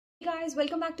guys,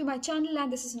 welcome back to my channel,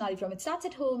 and this is Sonali from It Starts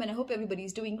at Home, and I hope everybody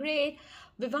is doing great.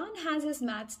 Vivan has his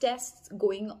maths tests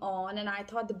going on, and I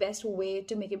thought the best way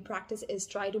to make him practice is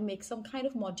try to make some kind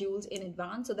of modules in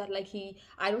advance so that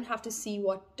I don't have to see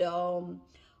what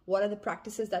are the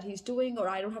practices that he's doing, or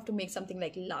I don't have to make something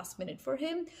like last minute for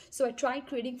him. So I tried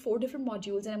creating 4 different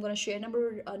modules, and I'm going to share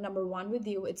number 1 with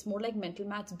you. It's more like mental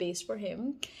maths based for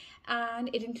him, and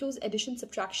it includes addition,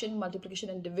 subtraction, multiplication,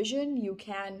 and division. You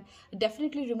can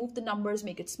definitely remove the numbers,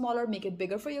 make it smaller, make it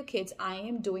bigger for your kids. I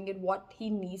am doing it what he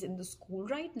needs in the school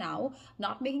right now,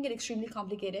 not making it extremely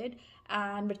complicated,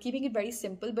 but keeping it very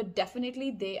simple. But definitely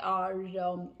they are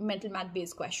mental math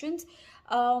based questions.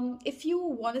 If you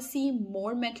want to see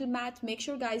more mental math, make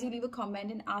sure guys you leave a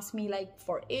comment and ask me like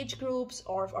for age groups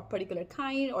or a particular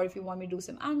kind, or if you want me to do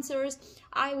some answers,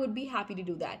 I would be happy to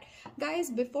do that. Guys,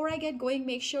 before I get going,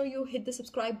 make sure you hit the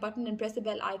subscribe button and press the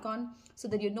bell icon so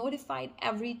that you're notified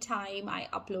every time I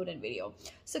upload a video.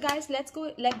 So guys, let's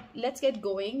get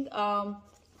going.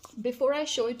 Before I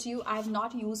show it to you, I have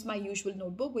not used my usual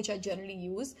notebook which I generally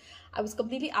use. I was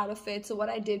completely out of it, so what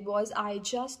I did was I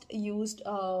just used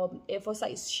A4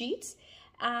 size sheets,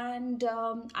 and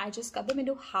I just cut them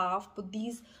into half, put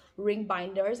these ring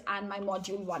binders, and my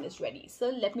module 1 is ready. So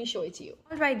let me show it to you.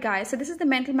 Alright guys, so this is the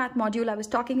mental math module I was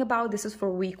talking about. This is for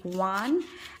week 1,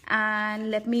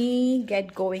 and let me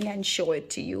get going and show it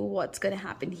to you what's gonna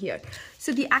happen here.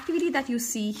 So the activity that you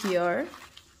see here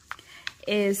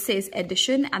says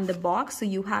addition, and the box, so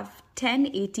you have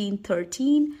 10, 18,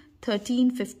 13,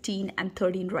 13, 15 and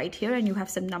 13 right here, and you have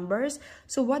some numbers.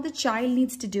 So what the child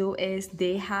needs to do is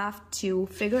they have to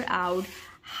figure out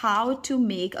how to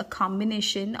make a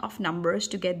combination of numbers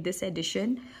to get this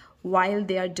addition while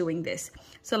they are doing this.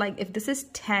 So like if this is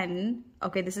 10,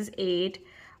 okay, this is 8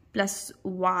 plus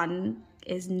 1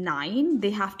 is 9,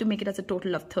 they have to make it as a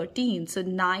total of 13. So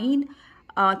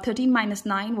 13 minus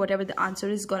 9, whatever the answer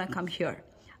is gonna come here.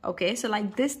 Okay, so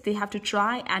like this they have to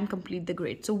try and complete the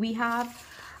grid. So we have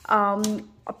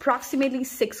approximately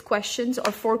 6 questions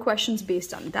or 4 questions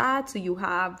based on that. So you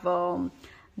have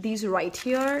these right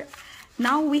here.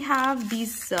 Now we have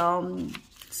these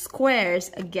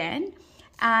squares again,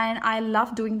 and I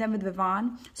love doing them with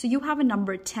Vivan. So you have a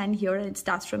number 10 here, and it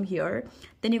starts from here.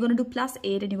 Then you're going to do plus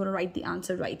 8, and you're going to write the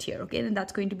answer right here. Okay, and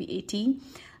that's going to be 18.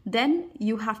 Then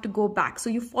you have to go back. So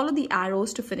you follow the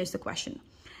arrows to finish the question.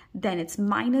 Then it's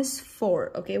minus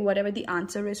 4. Okay, whatever the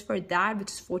answer is for that,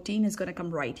 which is 14, is going to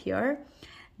come right here.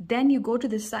 Then you go to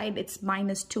this side, it's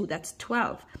minus 2, that's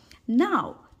 12.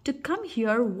 Now, to come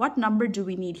here, what number do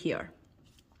we need here?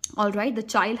 All right, the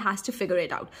child has to figure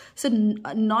it out. So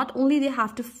not only they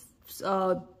have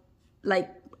to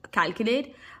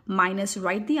calculate, minus,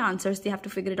 write the answers, they have to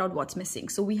figure it out what's missing.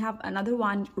 So we have another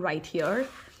one right here,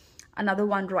 another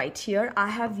one right here. I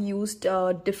have used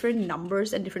different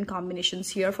numbers and different combinations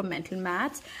here for mental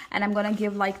maths, and I'm gonna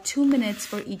give like 2 minutes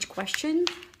for each question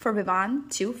for Vivan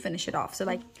to finish it off. So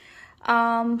like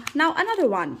now another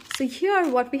one. So here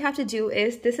what we have to do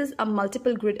is, this is a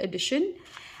multiple grid addition,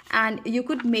 and you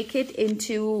could make it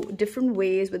into different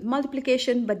ways with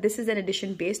multiplication, but this is an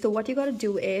addition based. So what you got to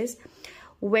do is,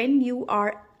 when you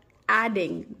are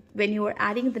adding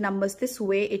the numbers this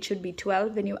way, it should be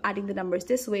 12. When you're adding the numbers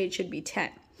this way, it should be 10.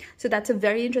 So that's a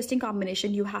very interesting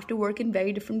combination. You have to work in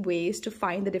very different ways to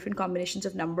find the different combinations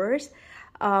of numbers,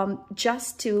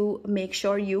 just to make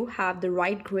sure you have the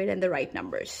right grid and the right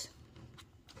numbers.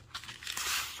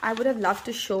 I would have loved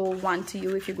to show one to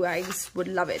you if you guys would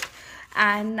love it.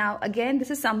 And now again,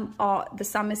 this is the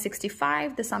sum is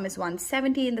 65, the sum is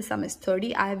 170, and the sum is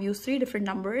 30. I have used 3 different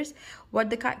numbers. What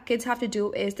the kids have to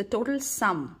do is the total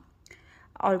sum,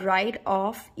 all right,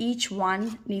 of each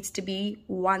one needs to be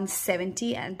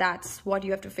 170, and that's what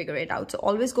you have to figure it out. So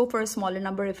always go for a smaller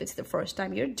number if it's the first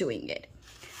time you're doing it.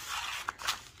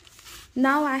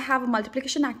 Now I have a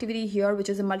multiplication activity here, which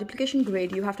is a multiplication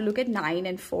grid. You have to look at 9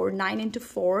 and 4. 9 into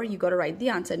 4, you got to write the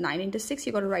answer. 9 into 6,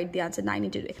 you got to write the answer. 9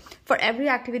 into 8. For every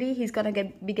activity, he's going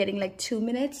to be getting like 2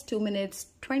 minutes, 2 minutes,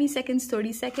 20 seconds,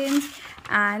 30 seconds,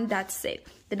 and that's it.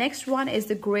 The next one is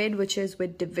the grid, which is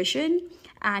with division,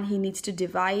 and he needs to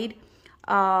divide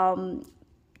 12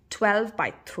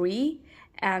 by 3,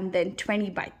 and then 20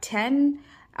 by 10.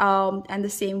 And the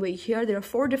same way here, there are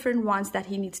 4 different ones that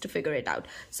he needs to figure it out.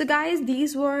 So guys,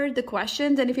 these were the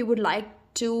questions, and if you would like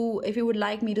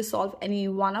me to solve any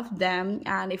one of them,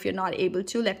 and if you're not able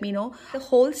to, let me know. The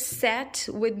whole set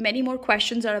with many more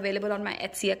questions are available on my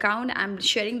Etsy account. I'm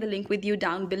sharing the link with you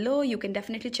down below. You can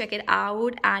definitely check it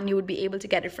out, and you would be able to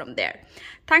get it from there.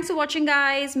 Thanks for watching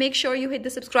guys. Make sure you hit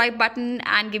the subscribe button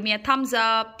and give me a thumbs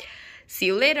up. See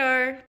you later.